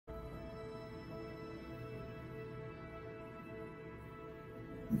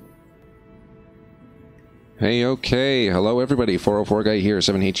Hey, okay. Hello, everybody. 404 guy here.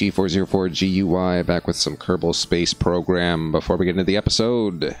 7he404guy back with some Kerbal Space Program. Before we get into the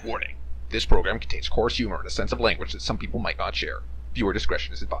episode, Warning. This program contains coarse humor and a sense of language that some people might not share. Viewer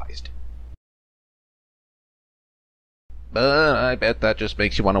discretion is advised. But I bet that just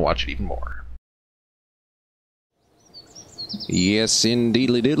makes you want to watch it even more. yes,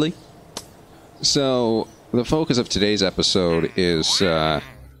 indeedly diddly. So, the focus of today's episode is,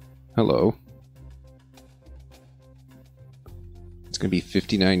 hello. It's gonna be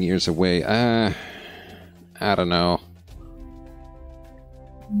 59 years away. I don't know.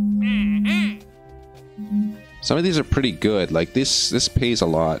 Some of these are pretty good. Like this pays a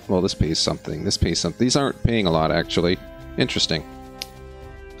lot. Well, this pays something. This pays something. These aren't paying a lot, actually. Interesting.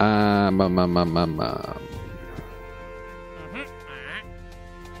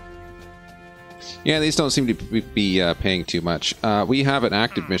 Yeah, these don't seem to be paying too much. We have an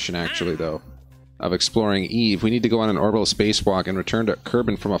active mission, actually, though, of exploring Eve. We need to go on an orbital spacewalk and return to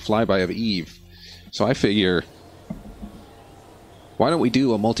Kerbin from a flyby of Eve. So I figure, why don't we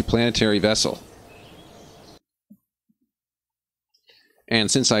do a multiplanetary vessel? And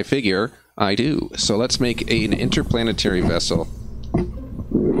since I figure, I do. So let's make an interplanetary vessel.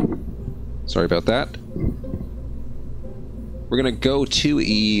 Sorry about that. We're gonna go to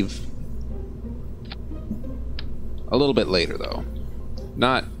Eve a little bit later, though.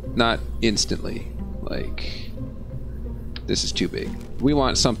 Not instantly. Like, this is too big. We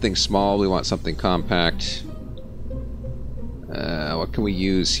want something small. We want something compact. What can we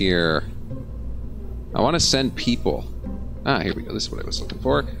use here? I want to send people. Ah, here we go. This is what I was looking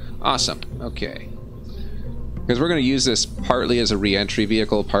for. Awesome. Okay. Because we're going to use this partly as a re-entry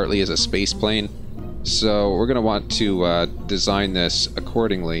vehicle, partly as a space plane. So we're going to want to design this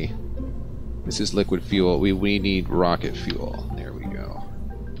accordingly. This is liquid fuel. We need rocket fuel. There we go.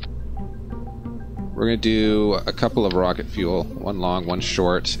 We're going to do a couple of rocket fuel. One long, one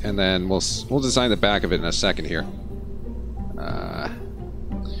short. And then we'll design the back of it in a second here.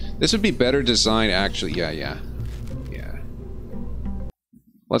 This would be better designed, actually. Yeah.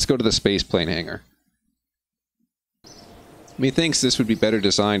 Let's go to the space plane hangar. Methinks this would be better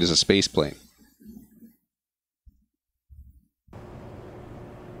designed as a space plane.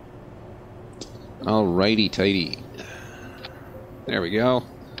 Alrighty tighty. There we go.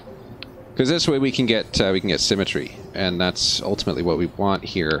 Because this way we can get symmetry, and that's ultimately what we want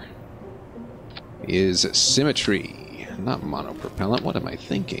here. Is symmetry, not monopropellant. What am I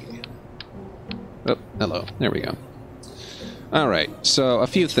thinking? Oh, hello. There we go. Alright, so a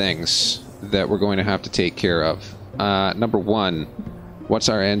few things that we're going to have to take care of. Number one, what's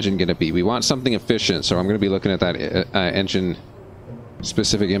our engine going to be? We want something efficient, so I'm going to be looking at that engine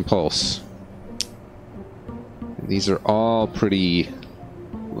specific impulse. And these are all pretty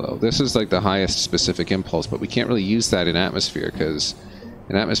low. This is like the highest specific impulse, but we can't really use that in atmosphere, because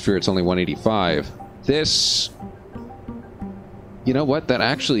in atmosphere it's only 185. This, you know what? That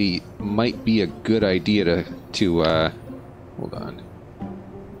actually might be a good idea to hold on.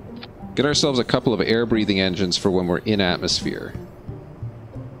 Get ourselves a couple of air-breathing engines for when we're in atmosphere.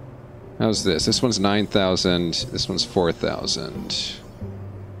 How's this? This one's 9,000. This one's 4,000.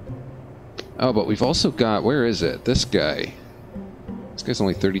 Oh, but we've also got... Where is it? This guy. This guy's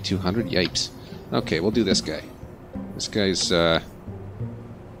only 3,200? Yipes. Okay, we'll do this guy. This guy's... It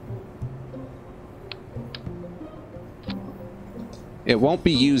won't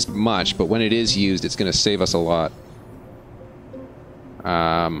be used much, but when it is used, it's going to save us a lot.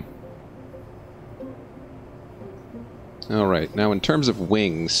 Alright, now in terms of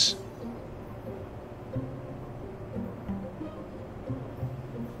wings...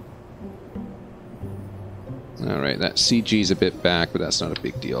 Alright, that CG's a bit back, but that's not a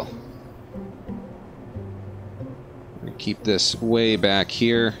big deal. I'm going to keep this way back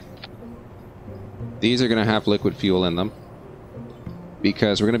here. These are going to have liquid fuel in them,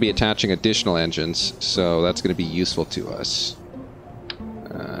 because we're going to be attaching additional engines, so that's going to be useful to us.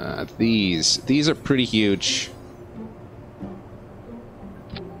 These are pretty huge.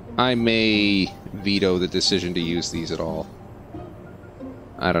 I may veto the decision to use these at all.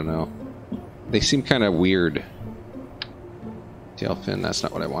 I don't know. They seem kind of weird. Tail fin, that's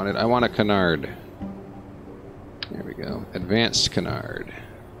not what I wanted. I want a canard. There we go. Advanced canard.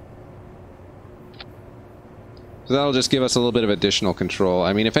 So that'll just give us a little bit of additional control.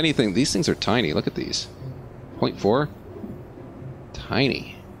 I mean, if anything, these things are tiny. Look at these. 0.4?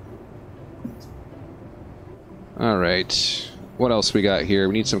 Tiny. Alright. What else we got here?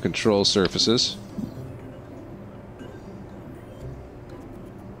 We need some control surfaces.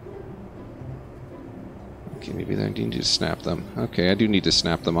 Okay, maybe I need to snap them. Okay, I do need to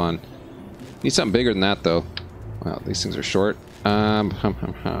snap them on. Need something bigger than that, though. Wow, these things are short.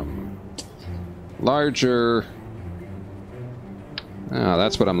 Larger. Oh,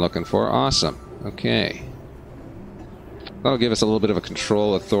 that's what I'm looking for. Awesome. Okay. That'll give us a little bit of a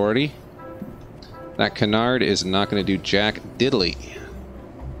control authority. That canard is not going to do jack diddly.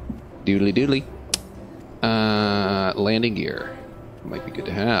 Doodly doodly. Landing gear. Might be good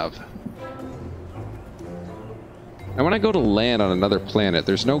to have. And when I go to land on another planet,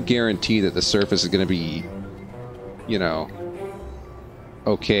 there's no guarantee that the surface is going to be, you know,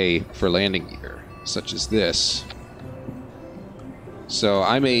 okay for landing gear, such as this. So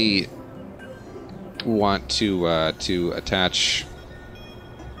I may want to attach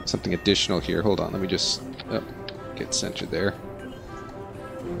something additional here. Hold on, let me just get centered there.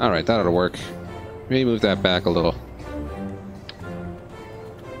 Alright, that ought to work. Maybe move that back a little.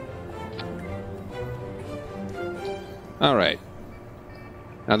 Alright.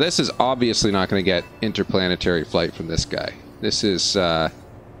 Now this is obviously not going to get interplanetary flight from this guy. This is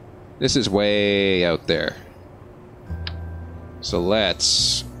way out there. So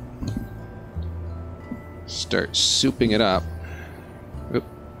let's start souping it up. Oop.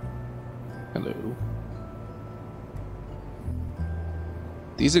 Hello.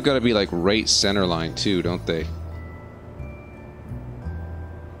 These have got to be like right center line too, don't they?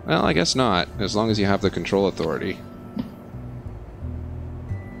 Well, I guess not, as long as you have the control authority.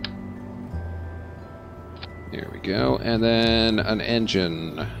 There we go, and then an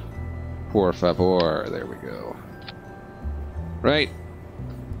engine. Por favor, there we go. Right.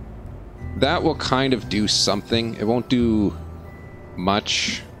 That will kind of do something. It won't do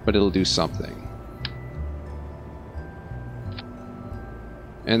much, but it'll do something.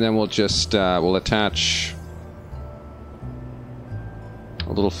 And then we'll just, we'll attach a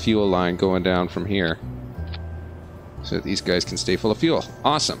little fuel line going down from here. So that these guys can stay full of fuel.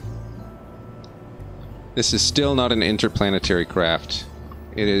 Awesome. This is still not an interplanetary craft.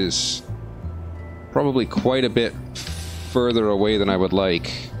 It is probably quite a bit further away than I would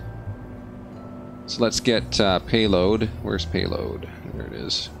like. So let's get payload. Where's payload? There it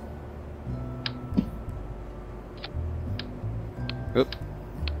is. Oop.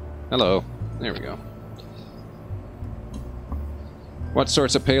 Hello. There we go. What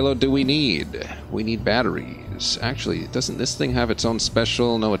sorts of payload do we need? We need batteries. Actually, doesn't this thing have its own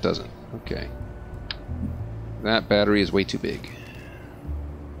special? No, it doesn't. Okay. That battery is way too big.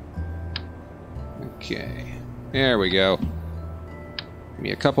 Okay. There we go. Give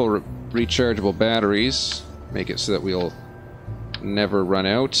me a couple rechargeable batteries. Make it so that we'll never run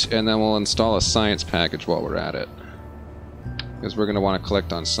out. And then we'll install a science package while we're at it. Because we're going to want to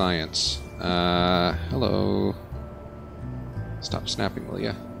collect on science. Hello. Stop snapping, will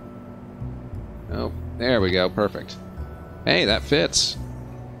ya? Oh, there we go. Perfect. Hey, that fits.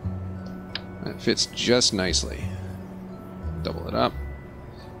 That fits just nicely. Double it up.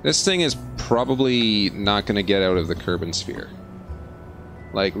 This thing is probably not going to get out of the Kerbal sphere.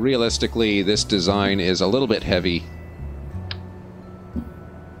 Like, realistically, this design is a little bit heavy.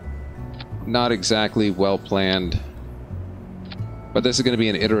 Not exactly well planned. But this is going to be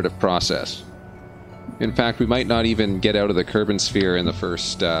an iterative process. In fact, we might not even get out of the Kerbal sphere in the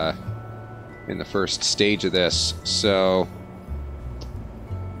first stage of this. So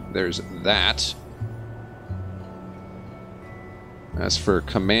there's that. As for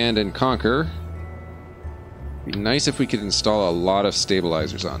Command and Conquer, it'd be nice if we could install a lot of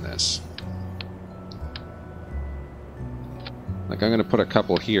stabilizers on this. Like, I'm going to put a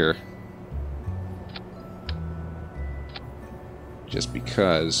couple here. Just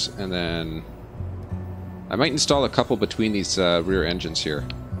because, and then I might install a couple between these rear engines here.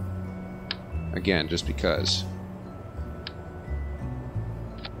 Again, just because.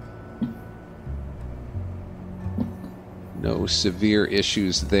 No severe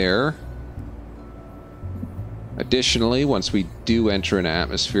issues there. Additionally, once we do enter an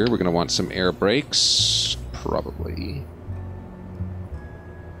atmosphere, we're going to want some air brakes. Probably.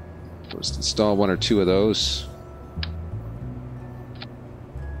 Let's install one or two of those.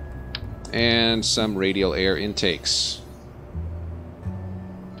 And some radial air intakes.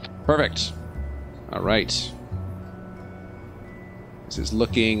 Perfect. Alright. This is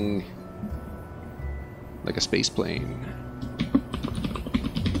looking like a space plane.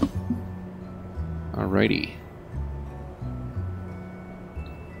 Alrighty.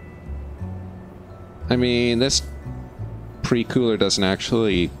 I mean, this pre-cooler doesn't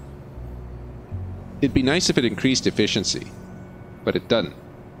actually... It'd be nice if it increased efficiency, but it doesn't.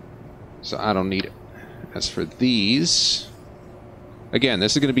 So I don't need it. As for these... Again,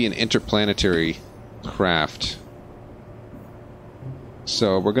 this is going to be an interplanetary craft.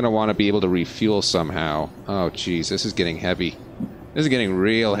 So we're going to want to be able to refuel somehow. Oh, geez, this is getting heavy. This is getting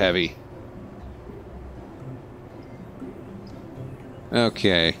real heavy.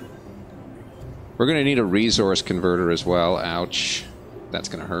 Okay. We're going to need a resource converter as well. Ouch. That's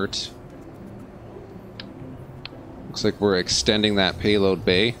going to hurt. Looks like we're extending that payload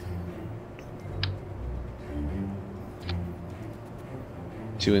bay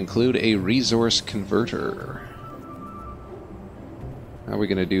to include a resource converter. How are we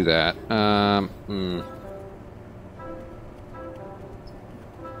going to do that?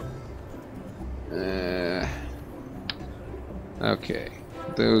 Okay.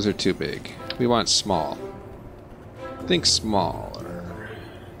 Those are too big. We want small. Think smaller.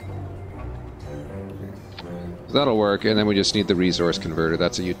 So that'll work, and then we just need the resource converter.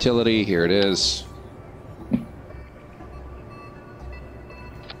 That's a utility. Here it is.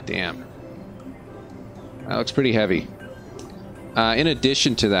 Damn. That looks pretty heavy. In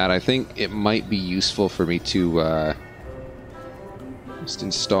addition to that, I think it might be useful for me to just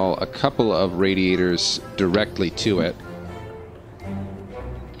install a couple of radiators directly to it.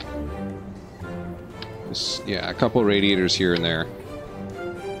 Just, yeah, a couple radiators here and there.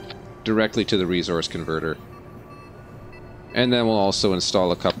 Directly to the resource converter. And then we'll also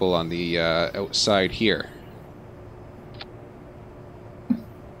install a couple on the outside here.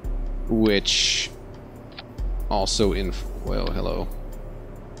 Which also well, hello.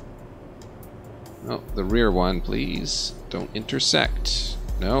 Oh, the rear one, please. Don't intersect.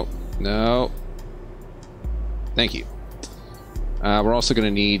 No, no. Thank you. We're also going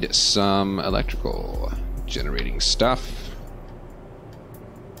to need some electrical generating stuff.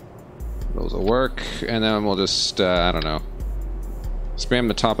 Those will work. And then we'll just, I don't know, spam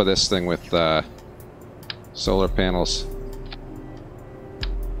the top of this thing with solar panels.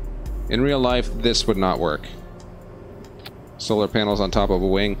 In real life, this would not work. Solar panels on top of a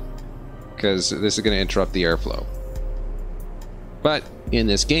wing, because this is going to interrupt the airflow. But in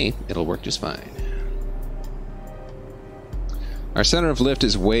this game, it'll work just fine. Our center of lift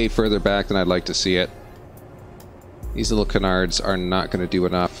is way further back than I'd like to see it. These little canards are not going to do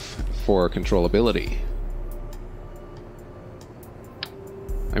enough for controllability.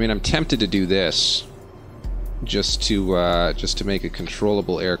 I mean, I'm tempted to do this just to make a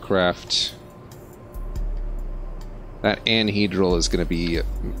controllable aircraft. That anhedral is going to be a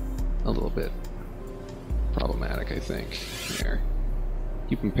little bit problematic, I think. There.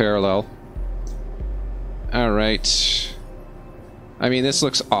 Keep them parallel. Alright. I mean, this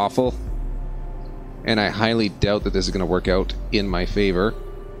looks awful. And I highly doubt that this is going to work out in my favor.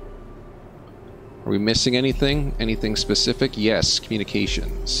 Are we missing anything? Anything specific? Yes,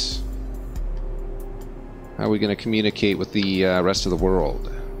 communications. How are we going to communicate with the rest of the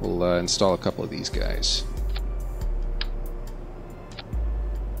world? We'll install a couple of these guys.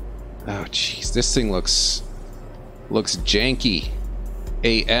 Oh, jeez, this thing looks janky.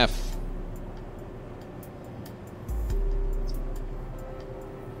 AF.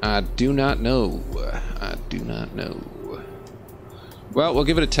 I do not know. I do not know. Well, we'll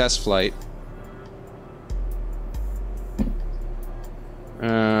give it a test flight.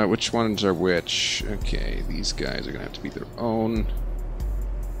 Which ones are which? Okay, these guys are gonna have to be their own.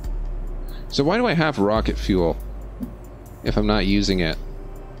 So why do I have rocket fuel if I'm not using it?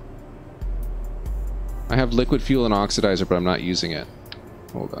 I have liquid fuel and oxidizer, but I'm not using it.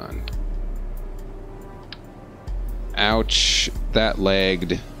 Hold on. Ouch, that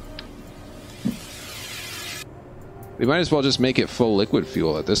lagged. We might as well just make it full liquid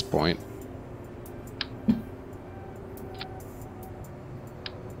fuel at this point.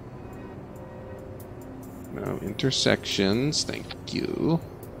 No intersections, thank you.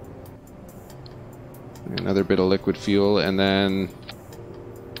 Another bit of liquid fuel, and then...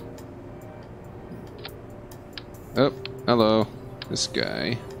 Oh, hello. This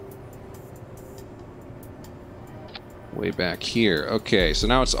guy. Way back here. Okay, so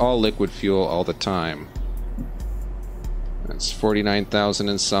now it's all liquid fuel all the time. That's 49,000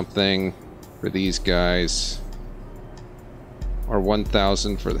 and something for these guys. Or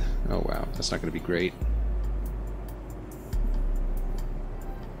 1,000 for the... Oh wow, that's not going to be great.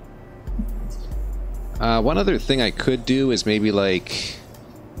 One other thing I could do is maybe like...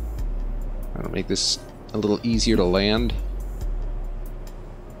 I don't know, make this a little easier to land.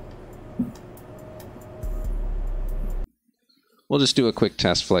 We'll just do a quick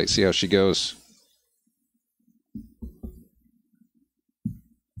test flight, see how she goes.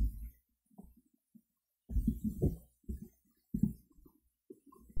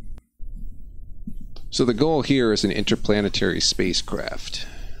 So the goal here is an interplanetary spacecraft.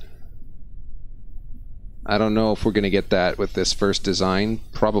 I don't know if we're going to get that with this first design.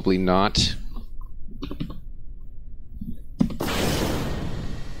 Probably not.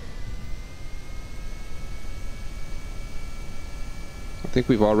 I think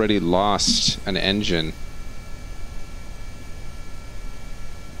we've already lost an engine.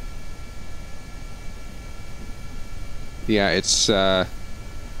 Yeah, it's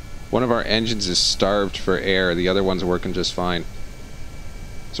one of our engines is starved for air. The other one's working just fine.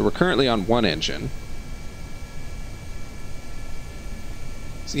 So we're currently on one engine.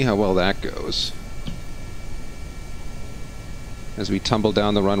 See how well that goes. As we tumble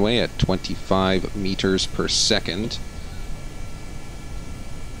down the runway at 25 meters per second.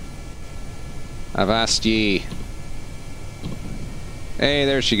 Avast ye. Hey,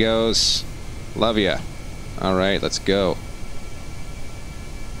 there she goes. Love ya. Alright, let's go.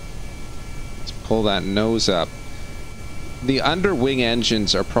 Let's pull that nose up. The underwing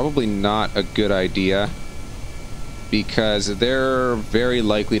engines are probably not a good idea because they're very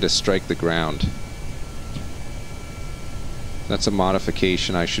likely to strike the ground. That's a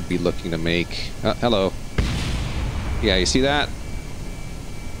modification I should be looking to make. Hello. Yeah, you see that?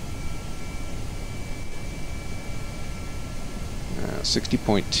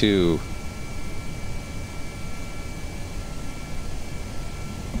 60.2.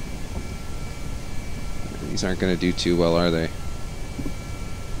 These aren't going to do too well, are they?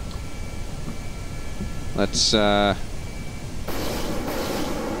 Let's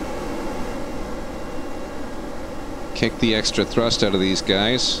kick the extra thrust out of these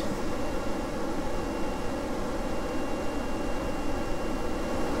guys.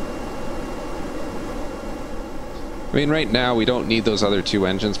 I mean, right now we don't need those other two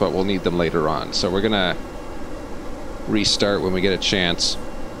engines, but we'll need them later on. So we're gonna restart when we get a chance.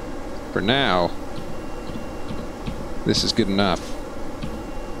 For now, this is good enough.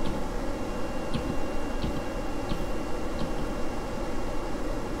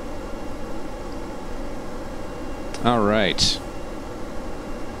 Alright.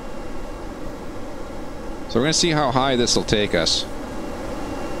 So we're gonna see how high this will take us.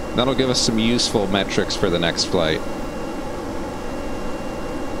 That'll give us some useful metrics for the next flight.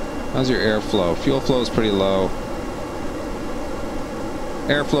 How's your airflow? Fuel flow is pretty low.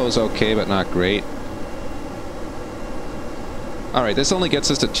 Airflow is okay, but not great. Alright, this only gets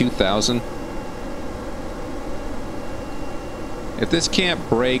us to 2,000. If this can't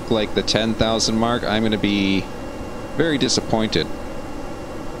break like the 10,000 mark, I'm going to be very disappointed.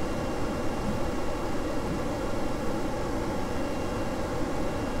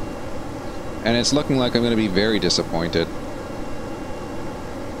 And it's looking like I'm going to be very disappointed.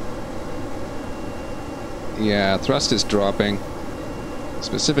 Yeah, thrust is dropping.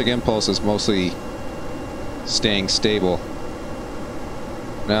 Specific impulse is mostly staying stable.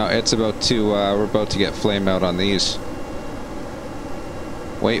 Now it's about to, we're about to get flame out on these.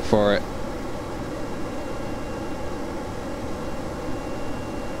 Wait for it.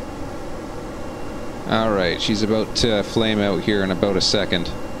 Alright, she's about to flame out here in about a second.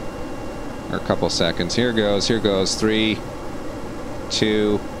 Or a couple seconds. Here goes, here goes. 3,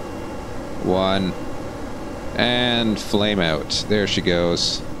 2, 1. And flame out. There she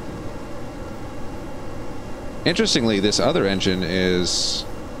goes. Interestingly, this other engine is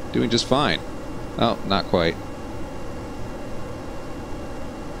doing just fine. Oh, not quite.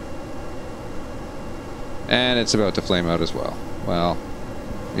 And it's about to flame out as well. Well,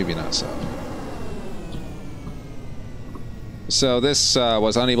 maybe not so. So this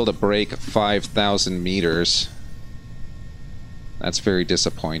was unable to break 5,000 meters. That's very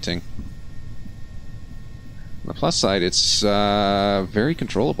disappointing. On the plus side, it's very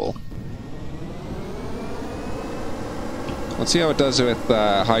controllable. Let's see how it does with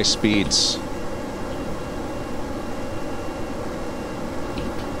high speeds.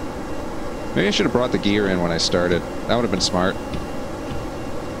 Maybe I should have brought the gear in when I started. That would have been smart.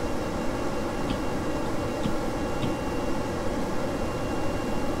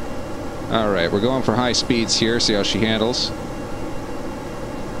 Alright, we're going for high speeds here, see how she handles.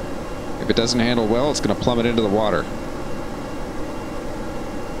 If it doesn't handle well, it's going to plummet into the water.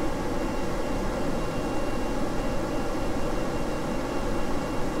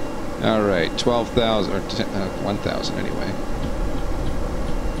 Alright, 12,000, or 1,000 anyway.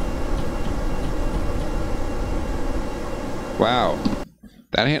 Wow,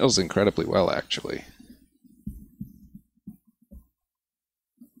 that handles incredibly well, actually.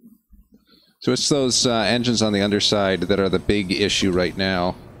 So it's those engines on the underside that are the big issue right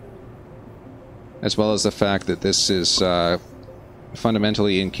now. As well as the fact that this is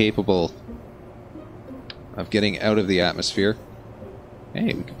fundamentally incapable of getting out of the atmosphere.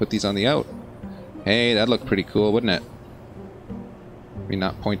 Hey, we can put these on the out. Hey, that looked pretty cool, wouldn't it? I mean,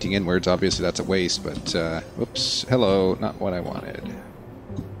 not pointing inwards, obviously that's a waste, but, whoops, hello, not what I wanted.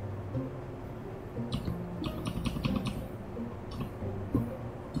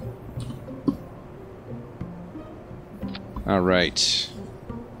 Alright.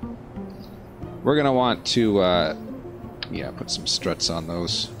 We're gonna want to, yeah, put some struts on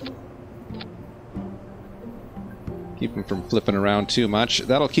those. Keep them from flipping around too much.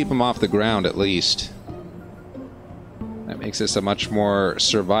 That'll keep them off the ground, at least. That makes this a much more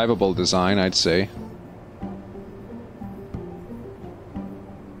survivable design, I'd say.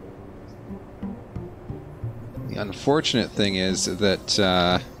 The unfortunate thing is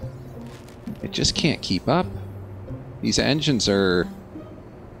that it just can't keep up. These engines are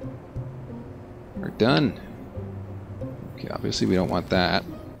done. Okay, obviously we don't want that.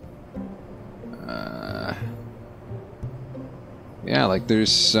 Yeah, like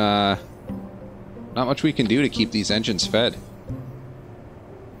there's not much we can do to keep these engines fed.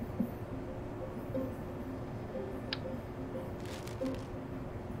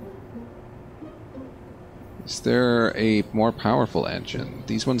 Is there a more powerful engine?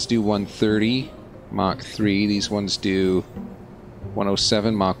 These ones do 130 Mach 3. These ones do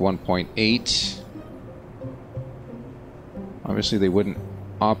 107 Mach 1.8. Obviously they wouldn't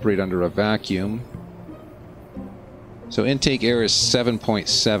operate under a vacuum. So intake air is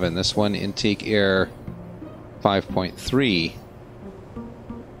 7.7. This one, intake air 5.3.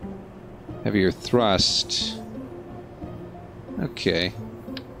 Heavier thrust. Okay.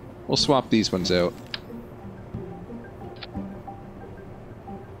 We'll swap these ones out.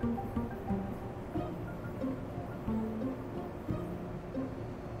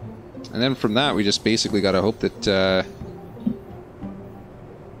 And then from that, we just basically got to hope that, that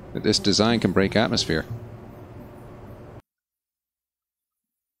this design can break atmosphere.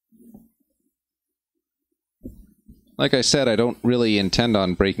 Like I said, I don't really intend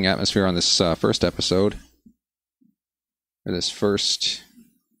on breaking atmosphere on this first episode. Or this first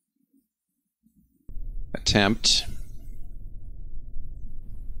attempt.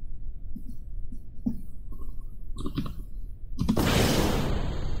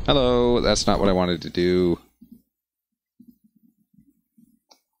 Hello, that's not what I wanted to do.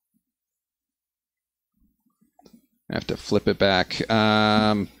 I have to flip it back.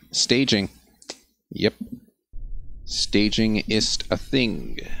 Staging. Yep. Staging is a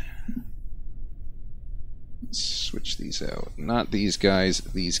thing. Let's switch these out. Not these guys,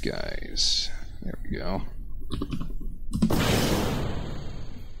 these guys. There we go.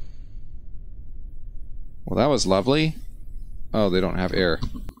 Well, that was lovely. Oh, they don't have air.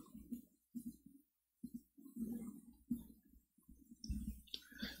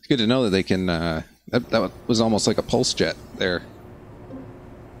 It's good to know that they can, that was almost like a pulse jet there.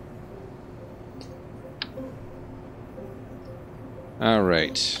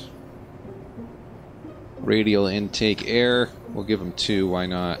 Alright. Radial intake air. We'll give them 2, why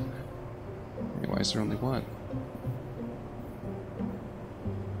not? Why is there only 1?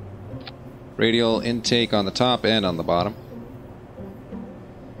 Radial intake on the top and on the bottom.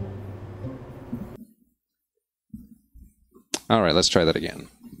 Alright, let's try that again.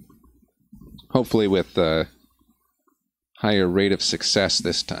 Hopefully with a higher rate of success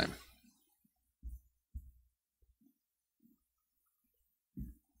this time.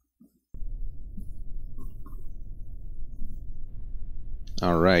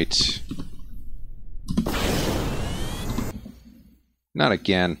 Alright. Not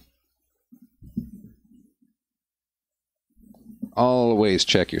again. Always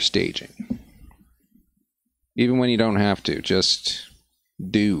check your staging. Even when you don't have to, just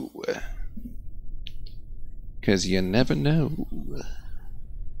do. Because you never know.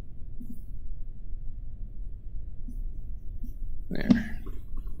 There.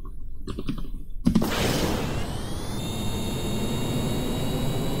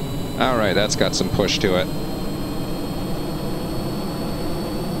 Alright, that's got some push to it.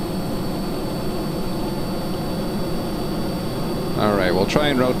 Alright, we'll try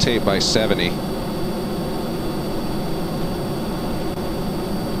and rotate by 70.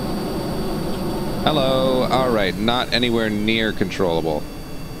 Hello. Alright, not anywhere near controllable.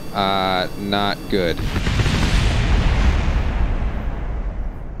 Not good.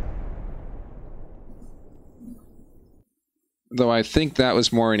 Though I think that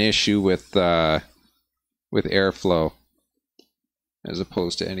was more an issue with airflow as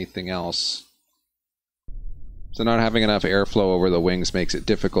opposed to anything else. So not having enough airflow over the wings makes it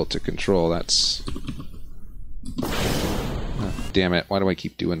difficult to control. That's... Oh, damn it, why do I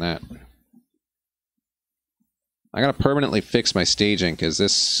keep doing that? I gotta permanently fix my staging, because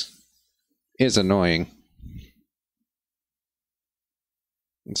this is annoying.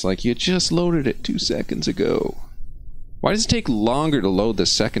 It's like, you just loaded it 2 seconds ago. Why does it take longer to load the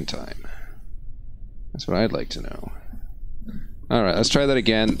second time? That's what I'd like to know. Alright, let's try that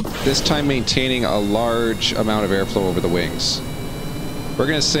again. This time maintaining a large amount of airflow over the wings. We're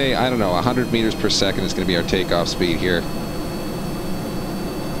going to say, I don't know, 100 meters per second is going to be our takeoff speed here.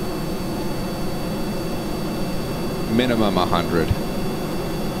 Minimum 100.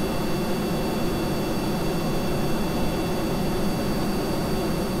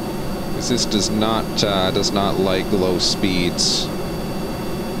 This does not like low speeds.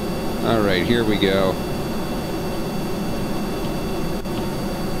 Alright, here we go.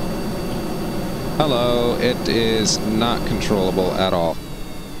 Hello, it is not controllable at all.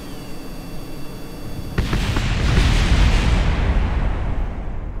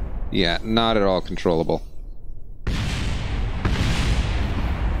 Yeah, not at all controllable.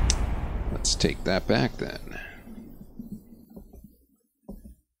 Let's take that back then.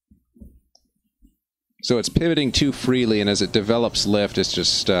 So it's pivoting too freely, and as it develops lift, it's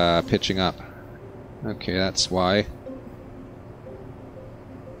just pitching up. Okay, that's why.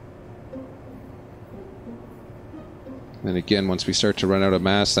 And again, once we start to run out of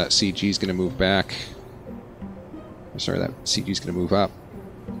mass, that CG is going to move back. Sorry, that CG is going to move up.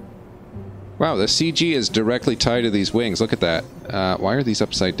 Wow, the CG is directly tied to these wings. Look at that. Why are these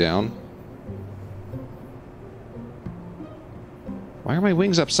upside down? Why are my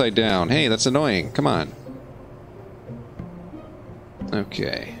wings upside down? Hey, that's annoying. Come on.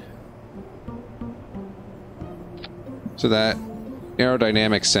 Okay. So that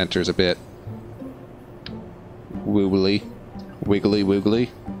aerodynamic center is a bit wobbly. Wiggly woogly.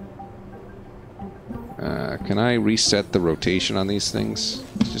 Can I reset the rotation on these things?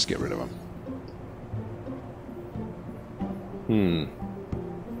 Let's just get rid of them.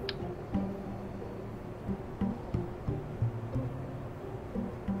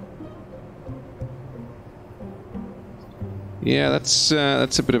 Yeah, that's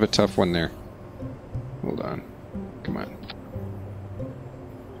a bit of a tough one there. Hold on. Come on.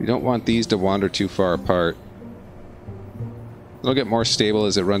 We don't want these to wander too far apart. It'll get more stable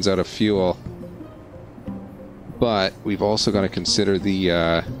as it runs out of fuel. But we've also got to consider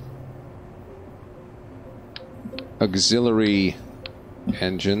the auxiliary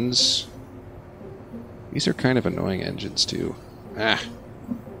engines. These are kind of annoying engines too. Ah.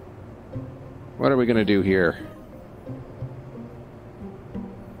 What are we going to do here?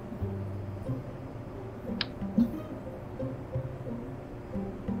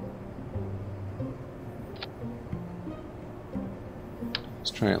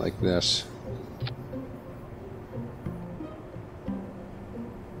 Let's try it like this.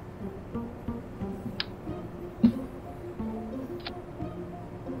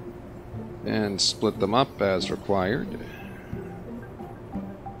 And split them up as required.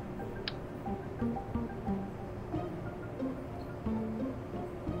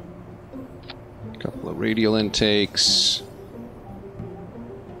 A couple of radial intakes.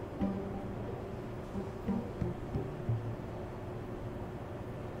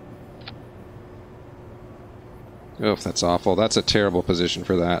 Oh, that's awful. That's a terrible position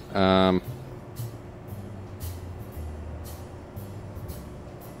for that. I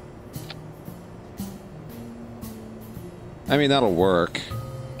mean, that'll work.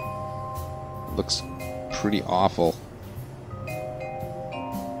 Looks pretty awful.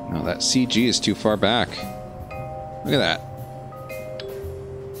 No, that CG is too far back. Look at that.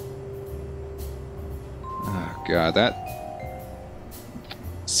 Oh, God, that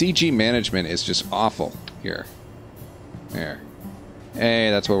CG management is just awful here. There.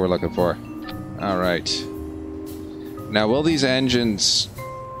 Hey, that's what we're looking for. Alright. Now, will these engines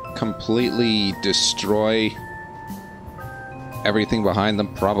completely destroy everything behind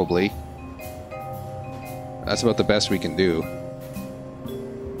them? Probably. That's about the best we can do.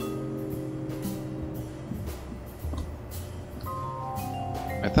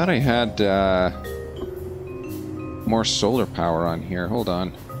 I thought I had more solar power on here. Hold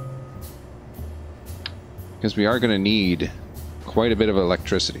on. Because we are going to need quite a bit of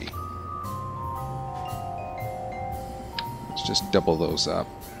electricity. Let's just double those up.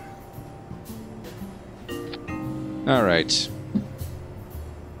 Alright.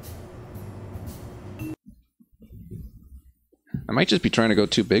 I might just be trying to go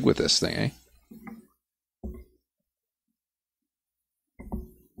too big with this thing, eh?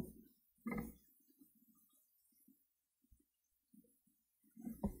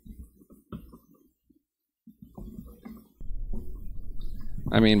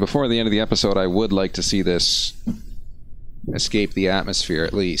 I mean, before the end of the episode, I would like to see this escape the atmosphere,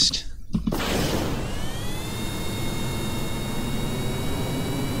 at least.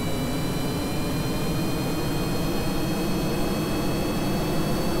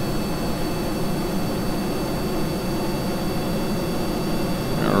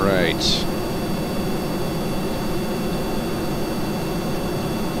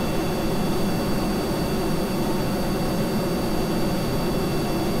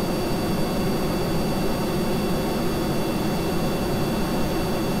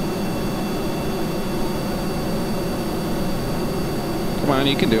 Come on,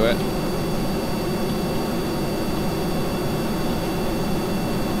 you can do it.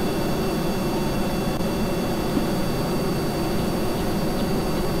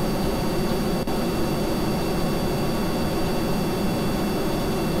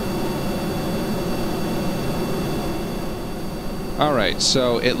 Alright,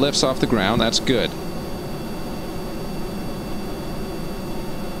 so it lifts off the ground. That's good.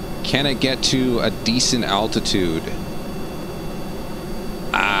 Can it get to a decent altitude?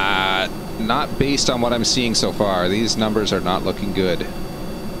 Not based on what I'm seeing so far. These numbers are not looking good.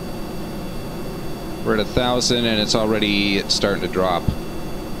 We're at 1,000 and it's already starting to drop.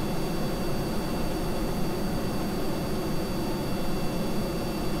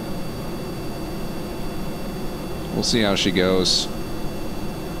 We'll see how she goes.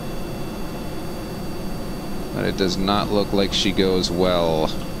 But it does not look like she goes well.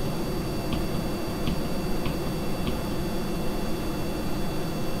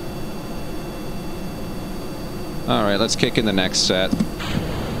 Alright, let's kick in the next set.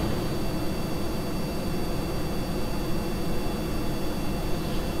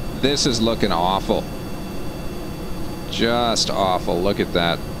 This is looking awful. Just awful. Look at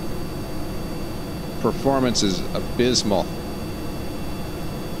that. Performance is abysmal.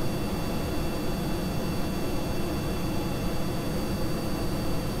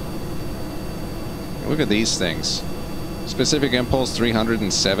 Look at these things. Specific impulse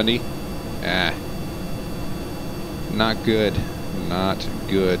 370. Not good. Not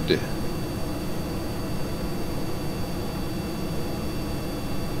good.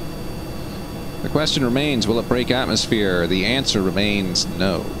 The question remains, will it break atmosphere? The answer remains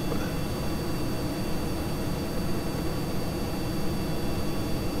no.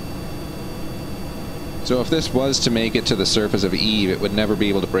 So if this was to make it to the surface of Eve, it would never be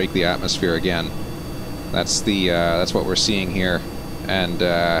able to break the atmosphere again. That's what we're seeing here. And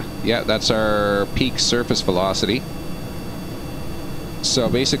yeah, that's our peak surface velocity. So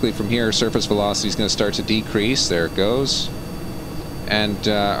basically from here, surface velocity is going to start to decrease. There it goes. And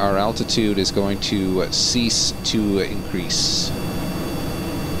our altitude is going to cease to increase.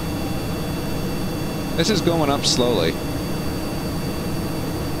 This is going up slowly.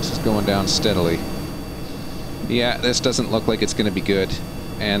 This is going down steadily. Yeah, this doesn't look like it's going to be good.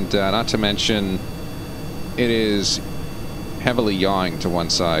 And not to mention, it is heavily yawing to one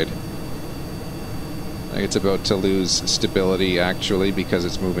side. Like it's about to lose stability, actually, because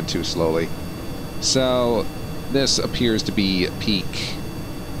it's moving too slowly. So, this appears to be peak.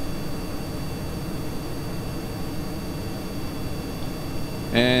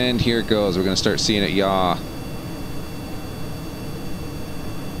 And here it goes. We're going to start seeing it yaw.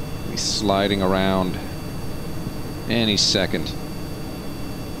 He's sliding around any second.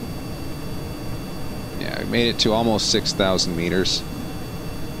 Yeah, we made it to almost 6,000 meters.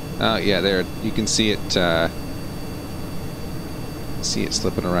 Oh, yeah, there. You can see it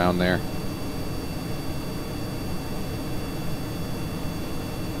slipping around there.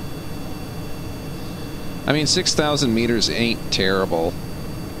 I mean, 6,000 meters ain't terrible,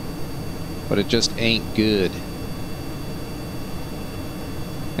 but it just ain't good.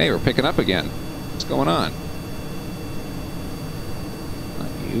 Hey, we're picking up again. What's going on?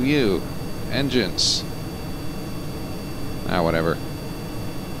 You. Engines. Ah, whatever.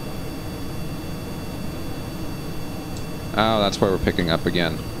 Oh, that's why we're picking up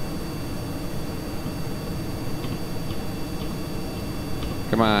again.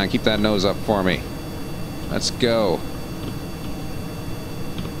 Come on, keep that nose up for me. Let's go.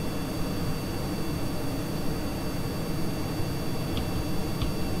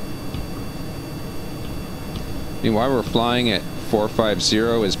 I mean, why we're flying at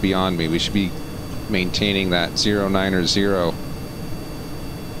 450 is beyond me. We should be maintaining that 090.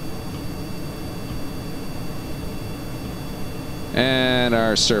 And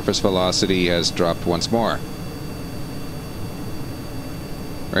our surface velocity has dropped once more.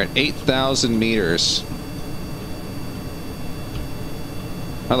 We're at 8,000 meters.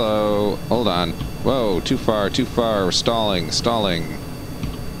 Hello. Hold on. Whoa, too far, too far. We're stalling, stalling.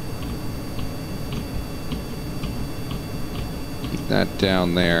 Keep that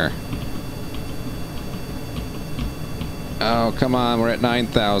down there. Oh, come on. We're at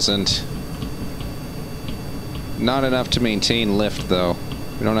 9,000. Not enough to maintain lift, though.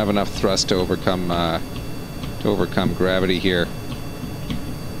 We don't have enough thrust to overcome gravity here.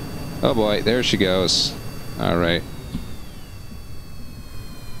 Oh boy, there she goes. Alright.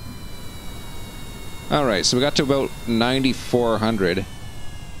 Alright, so we got to about 9,400.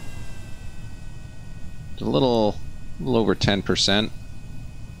 A little over 10%.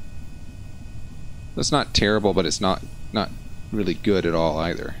 That's not terrible, but it's not really good at all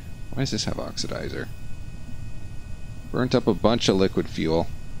either. Why does this have oxidizer? Burnt up a bunch of liquid fuel.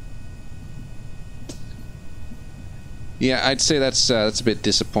 Yeah, I'd say that's a bit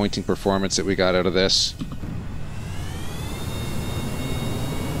disappointing performance that we got out of this.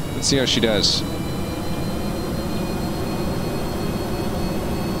 Let's see how she does.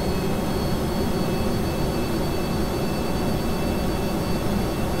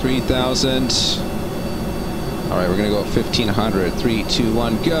 $3,000. All right, we're gonna go at 1,500. 3, 2,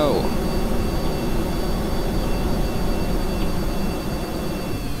 1, go.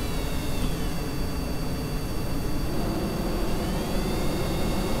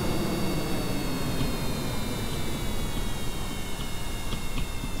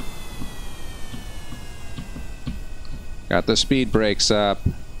 Got the speed brakes up.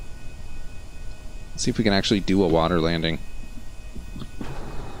 Let's see if we can actually do a water landing.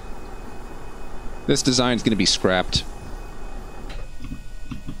 This design's going to be scrapped.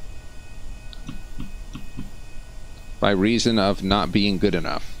 By reason of not being good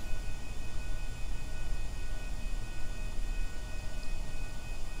enough.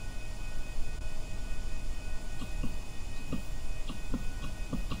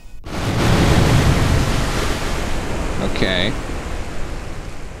 Okay.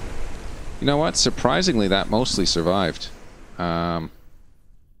 You know what? Surprisingly, that mostly survived. Let's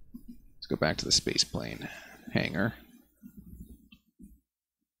go back to the space plane hangar.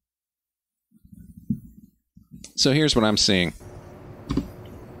 So here's what I'm seeing.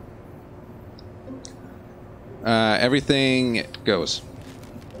 Everything goes.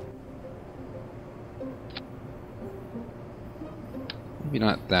 Maybe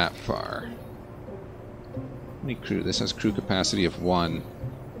not that far. How many crew? This has crew capacity of 1.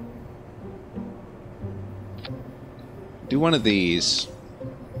 Do one of these.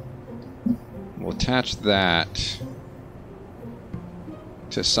 We'll attach that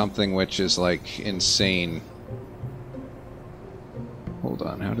to something which is like insane. Hold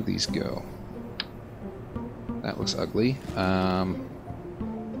on, how do these go? That looks ugly. Yeah,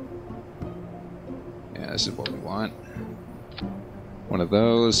 this is what we want. One of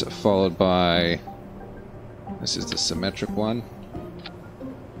those, followed by... This is the symmetric one.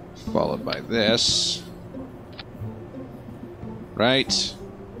 Followed by this. Right.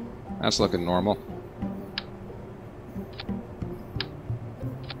 That's looking normal.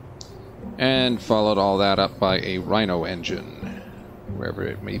 And followed all that up by a Rhino engine. Wherever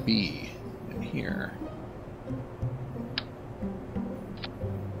it may be. In here.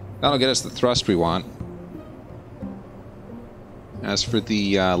 That'll get us the thrust we want. As for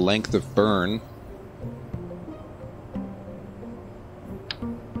the length of burn,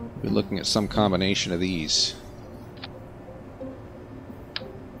 we're looking at some combination of these.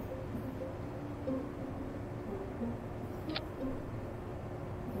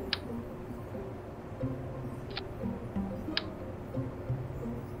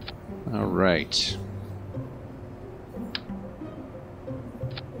 All right.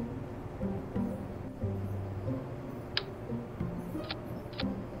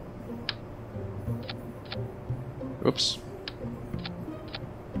 Oops.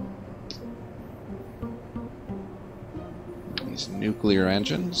 These nuclear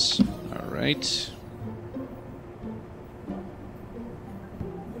engines. All right.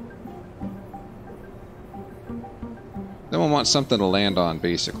 Then we'll want something to land on,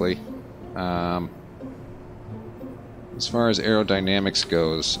 basically. As far as aerodynamics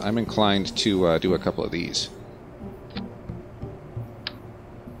goes, I'm inclined to do a couple of these.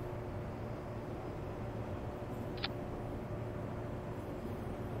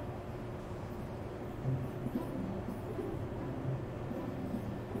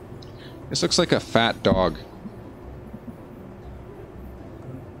 This looks like a fat dog.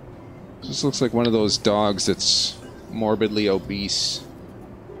 This looks like one of those dogs that's morbidly obese.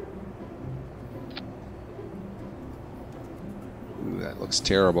 Ooh, that looks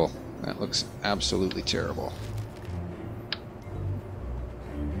terrible. That looks absolutely terrible.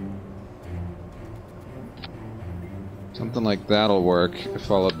 Something like that'll work,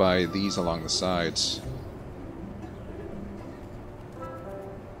 followed by these along the sides.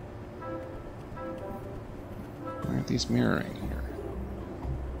 Why aren't these mirroring here?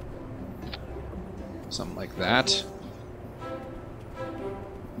 Something like that.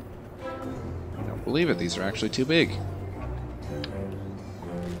 I don't believe it, these are actually too big.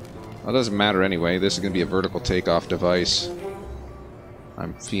 Well, it doesn't matter anyway. This is going to be a vertical takeoff device.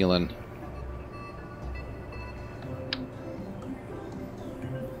 I'm feeling.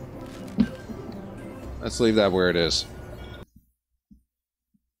 Let's leave that where it is.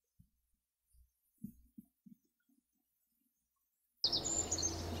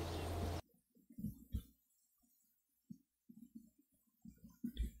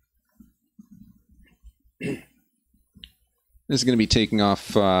 This is going to be taking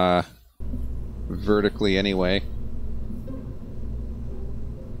off vertically anyway,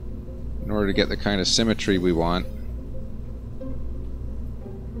 in order to get the kind of symmetry we want.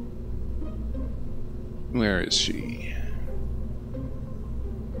 Where is she?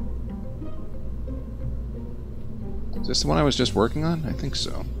 Is this the one I was just working on? I think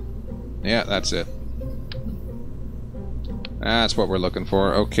so. Yeah, that's it. That's what we're looking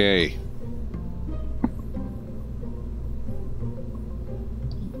for. Okay.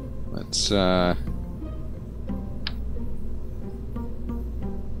 Let's,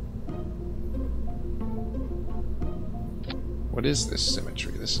 what is this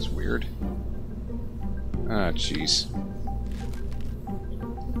symmetry? This is weird. Ah, jeez.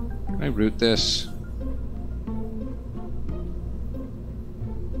 Can I route this?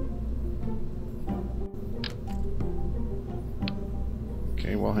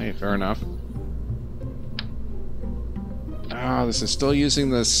 Okay, well, hey, fair enough. Ah, this is still using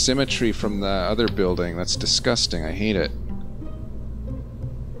the symmetry from the other building. That's disgusting. I hate it.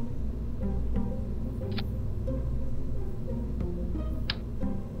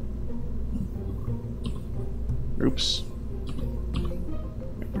 Oops.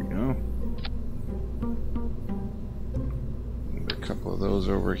 There we go. And a couple of those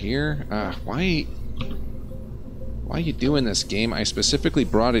over here. Why are you doing this, game? I specifically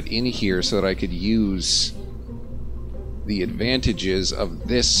brought it in here so that I could use the advantages of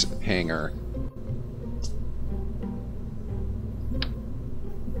this hangar.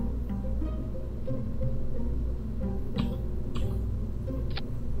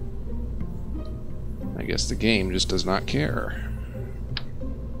 I guess the game just does not care.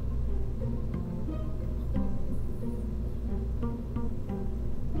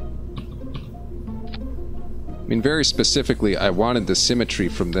 I mean, very specifically, I wanted the symmetry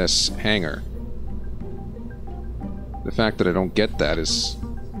from this hangar. The fact that I don't get that is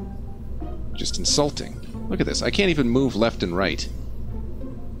just insulting. Look at this. I can't even move left and right.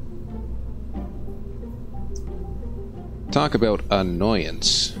 Talk about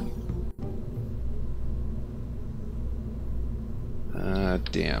annoyance.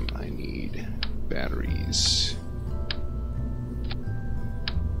 Damn, I need batteries.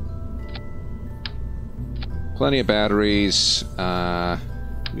 Plenty of batteries.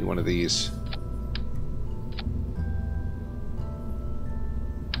 Give me one of these.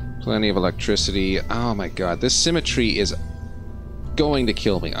 Plenty of electricity. Oh my god, this symmetry is going to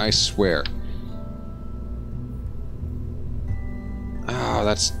kill me, I swear. Oh,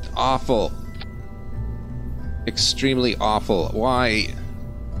 that's awful. Extremely awful. Why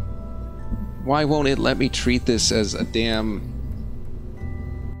won't it let me treat this as a damn...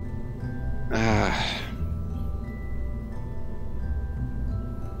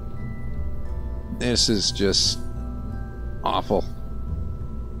 This is just awful.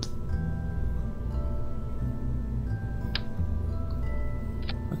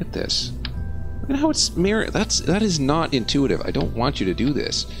 Look at this. Look at how it's mirror. That is not intuitive. I don't want you to do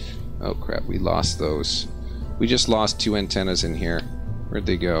this. Oh crap, we lost those. We just lost 2 antennas in here. Where'd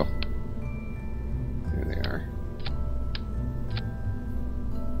they go? There they are.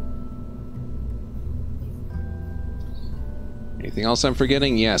 Anything else I'm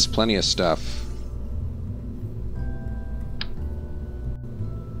forgetting? Yes, plenty of stuff.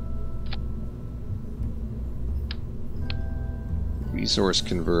 Resource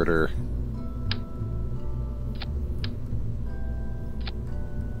converter.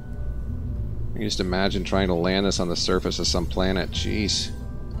 I can just imagine trying to land this on the surface of some planet. Jeez.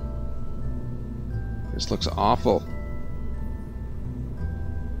 This looks awful.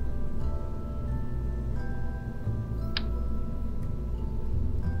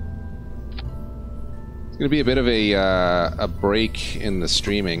 It's going to be a bit of a break in the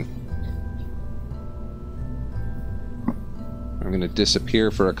streaming. I'm going to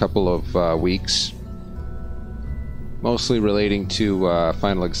disappear for a couple of weeks. Mostly relating to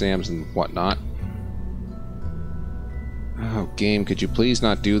final exams and whatnot. Oh, game, could you please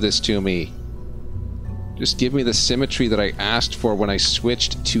not do this to me? Just give me the symmetry that I asked for when I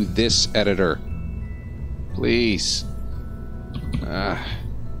switched to this editor. Please.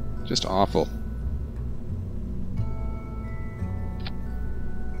 Just awful.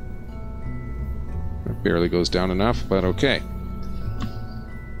 It barely goes down enough, but okay.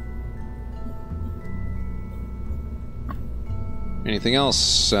 Anything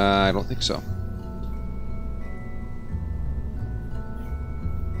else? I don't think so.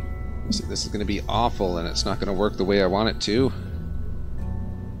 This is going to be awful, and it's not going to work the way I want it to.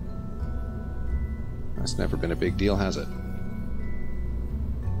 That's never been a big deal, has it?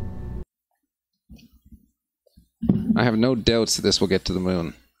 I have no doubts that this will get to the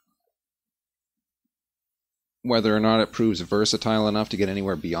moon. Whether or not it proves versatile enough to get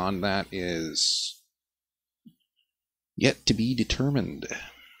anywhere beyond that is yet to be determined.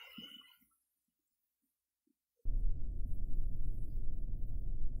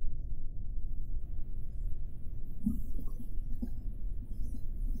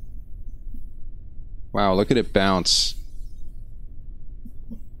 Wow, look at it bounce.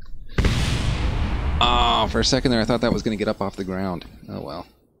 Oh, for a second there I thought that was going to get up off the ground. Oh well.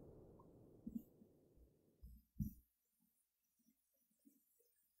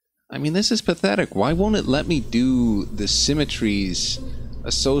 I mean, this is pathetic. Why won't it let me do the symmetries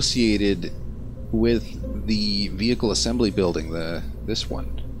associated with the vehicle assembly building, this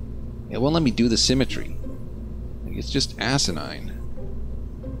one? It won't let me do the symmetry. It's just asinine.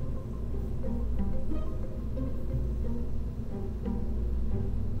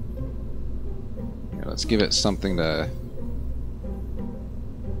 Here, let's give it something to...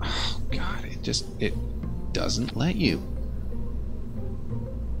 Oh god, it doesn't let you.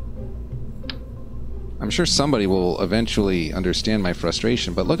 I'm sure somebody will eventually understand my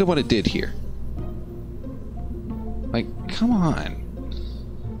frustration, but look at what it did here. Like, come on.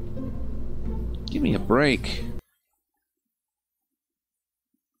 Give me a break.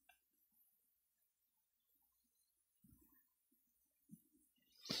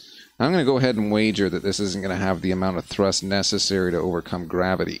 I'm going to go ahead and wager that this isn't going to have the amount of thrust necessary to overcome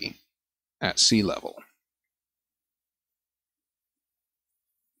gravity at sea level.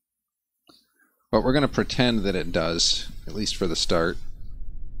 But we're going to pretend that it does, at least for the start.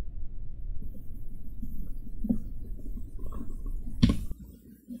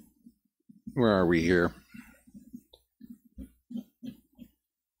 Where are we here?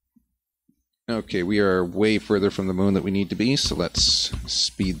 Okay, we are way further from the moon than we need to be, so let's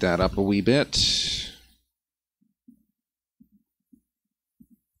speed that up a wee bit.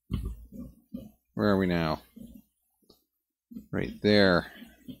 Where are we now? Right there.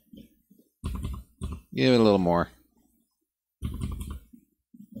 Give it a little more.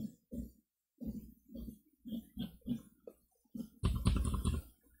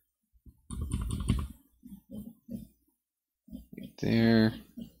 Right there.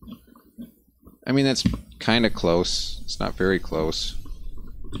 I mean, that's kind of close. It's not very close.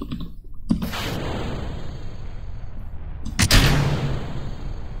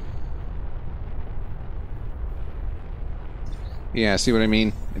 Yeah, see what I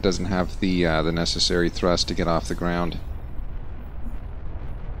mean? It doesn't have the necessary thrust to get off the ground.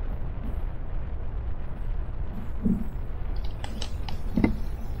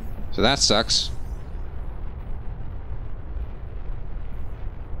 So that sucks.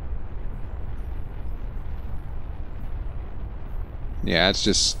 Yeah, it's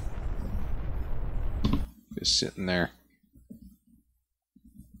just sitting there.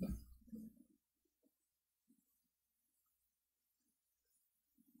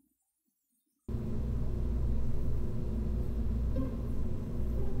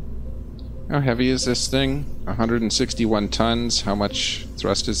 How heavy is this thing? 161 tons. How much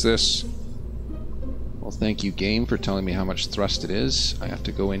thrust is this? Well, thank you, game, for telling me how much thrust it is. I have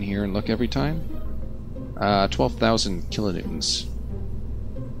to go in here and look every time. 12,000 kilonewtons.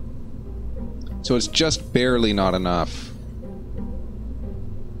 So it's just barely not enough.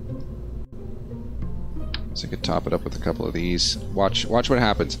 So I could top it up with a couple of these. Watch what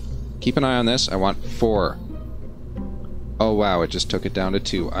happens. Keep an eye on this. I want 4. Oh wow, it just took it down to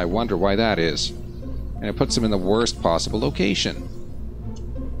 2. I wonder why that is. And it puts them in the worst possible location.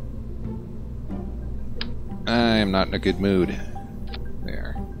 I am not in a good mood.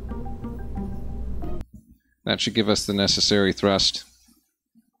 There. That should give us the necessary thrust.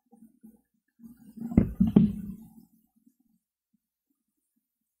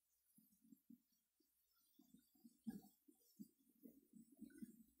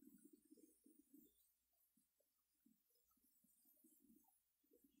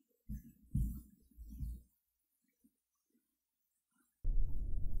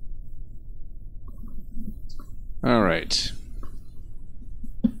 All right.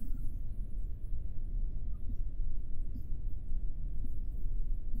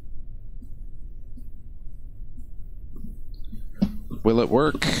 Will it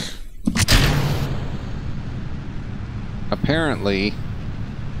work? Apparently,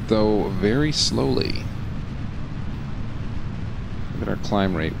 though very slowly. Look at our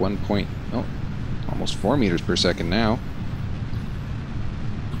climb rate, almost 4 meters per second now.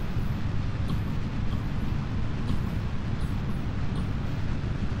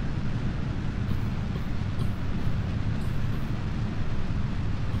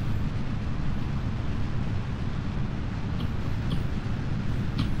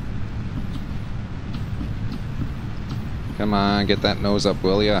 Come on, get that nose up,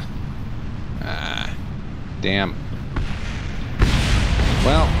 will ya? Ah, damn.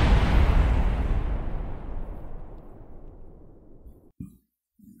 Well.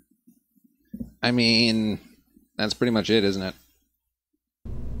 I mean, that's pretty much it, isn't it?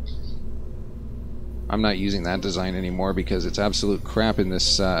 I'm not using that design anymore because it's absolute crap in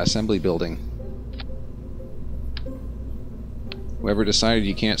this assembly building. Whoever decided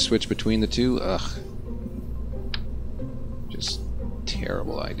you can't switch between the two, ugh. Just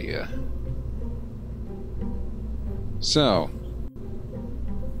terrible idea. So,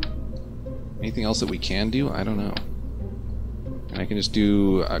 anything else that we can do? I don't know. I can just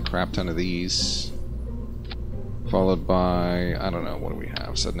do a crap ton of these, followed by, I don't know, what do we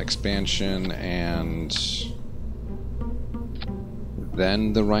have? Sudden expansion, and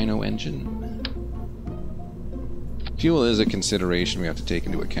then the Rhino engine. Fuel is a consideration we have to take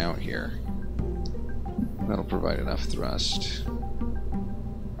into account here. That'll provide enough thrust.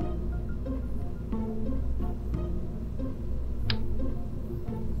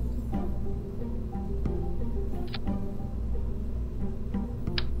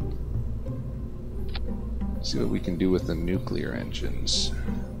 See what we can do with the nuclear engines.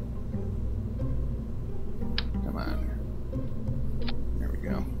 Come on. There we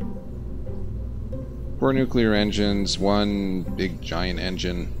go. 4 nuclear engines, 1 big giant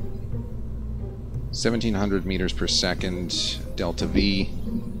engine. 1700 meters per second, delta V.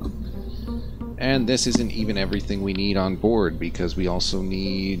 And this isn't even everything we need on board, because we also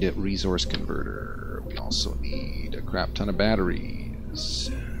need a resource converter. We also need a crap ton of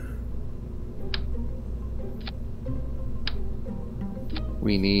batteries.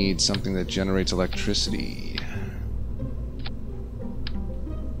 We need something that generates electricity.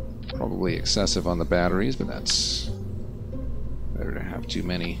 Probably excessive on the batteries, but that's better to have too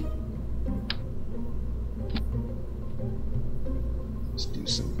many. Let's do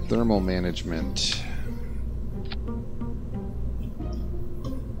some thermal management.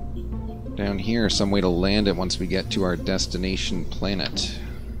 Down here, some way to land it once we get to our destination planet.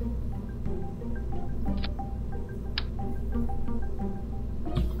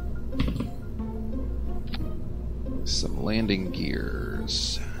 Some landing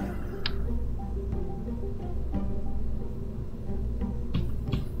gears.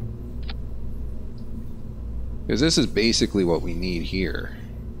 Because this is basically what we need here.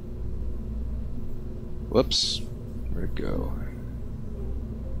 Whoops. Where'd it go?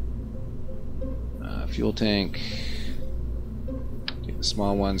 Fuel tank. Take the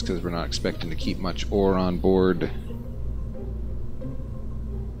small ones because we're not expecting to keep much ore on board.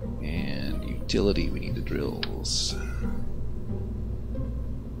 And utility, we need the drills.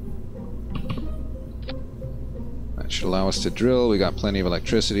 That should allow us to drill. We got plenty of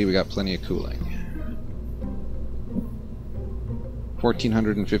electricity, we got plenty of cooling.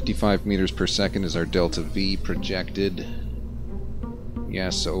 1455 meters per second is our delta V projected.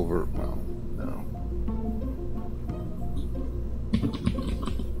 Yes, over, well, no.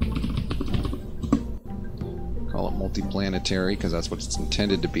 Call it multiplanetary because that's what it's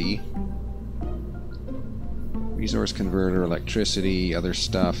intended to be. Resource converter, electricity, other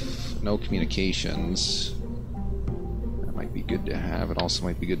stuff, no communications. That might be good to have. It also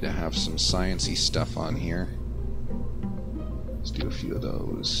might be good to have some sciencey stuff on here. Let's do a few of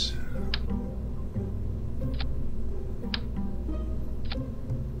those.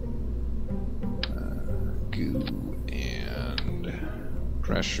 Goo and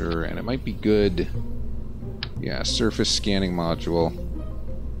pressure, and it might be good. Yeah, surface scanning module.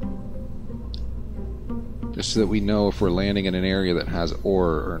 Just so that we know if we're landing in an area that has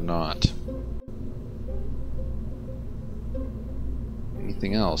ore or not.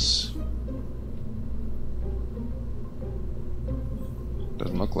 Anything else?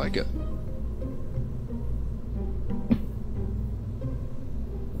 Doesn't look like it.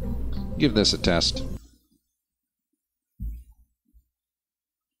 Give this a test.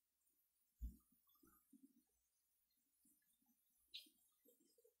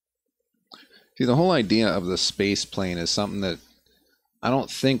 See, the whole idea of the space plane is something that I don't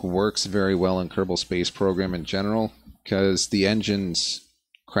think works very well in Kerbal Space Program in general, because the engines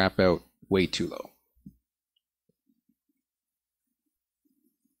crap out way too low.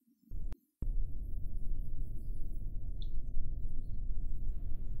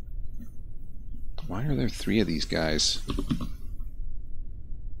 Why are there 3 of these guys?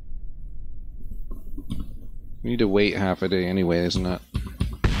 We need to wait half a day anyway, isn't it? Are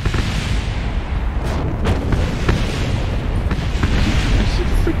you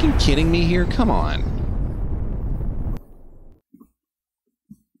freaking kidding me here? Come on.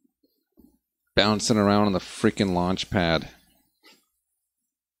 Bouncing around on the freaking launch pad.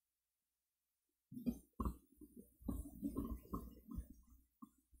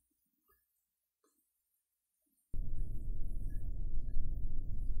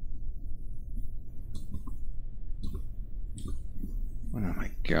 Oh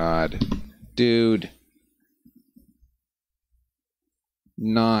my god. Dude.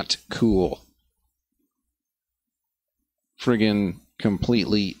 Not cool. Friggin'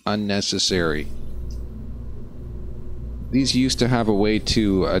 completely unnecessary. These used to have a way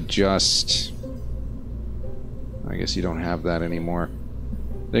to adjust. I guess you don't have that anymore.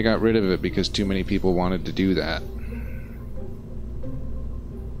 They got rid of it because too many people wanted to do that.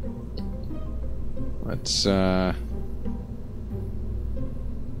 Let's,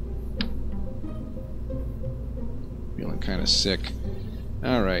 feeling kind of sick.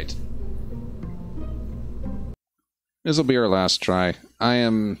 Alright. This will be our last try. I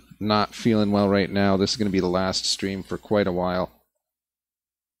am not feeling well right now. This is going to be the last stream for quite a while.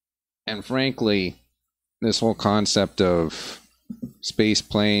 And frankly, this whole concept of space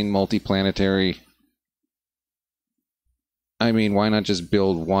plane, multiplanetary, I mean, why not just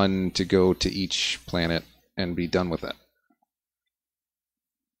build one to go to each planet and be done with it?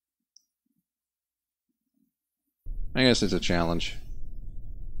 I guess it's a challenge.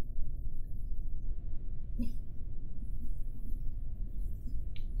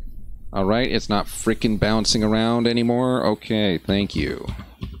 Alright, it's not frickin' bouncing around anymore? Okay, thank you.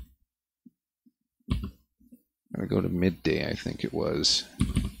 Gotta go to midday, I think it was.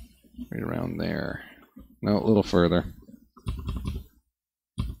 Right around there. No, a little further.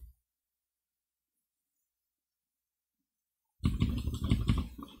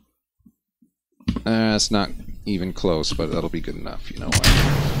 It's not even close, but that'll be good enough, you know what?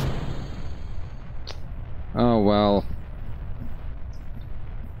 Oh, well.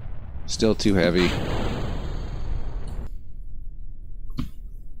 Still too heavy.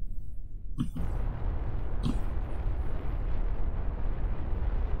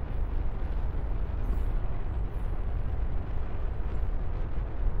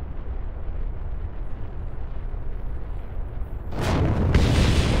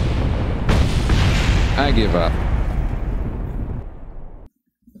 I give up.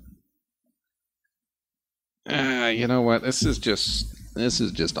 You know what? This is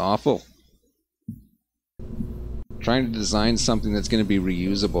just awful. Trying to design something that's going to be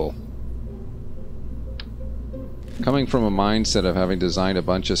reusable. Coming from a mindset of having designed a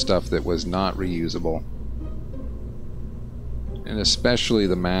bunch of stuff that was not reusable. And especially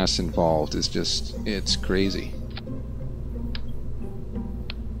the mass involved is just, it's crazy.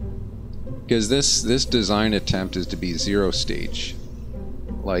 Because this design attempt is to be 0 stage.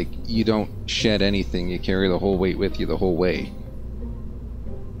 Like, you don't shed anything, you carry the whole weight with you the whole way.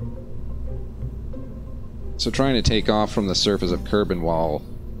 So trying to take off from the surface of Kerbal while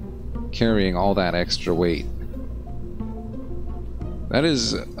carrying all that extra weight. That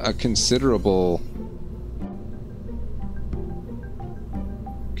is a considerable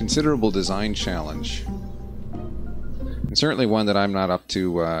design challenge. And certainly one that I'm not up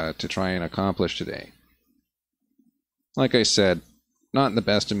to try and accomplish today. Like I said, not in the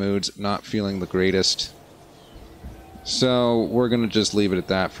best of moods, not feeling the greatest. So we're going to just leave it at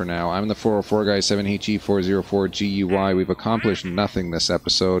that for now. I'm the 404 guy, 7he404guy. We've accomplished nothing this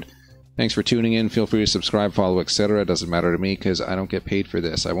episode. Thanks for tuning in. Feel free to subscribe, follow, etc. It doesn't matter to me because I don't get paid for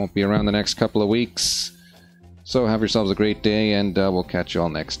this. I won't be around the next couple of weeks. So have yourselves a great day, and we'll catch you all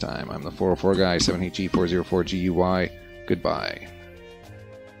next time. I'm the 404 guy, 7he404guy. Goodbye.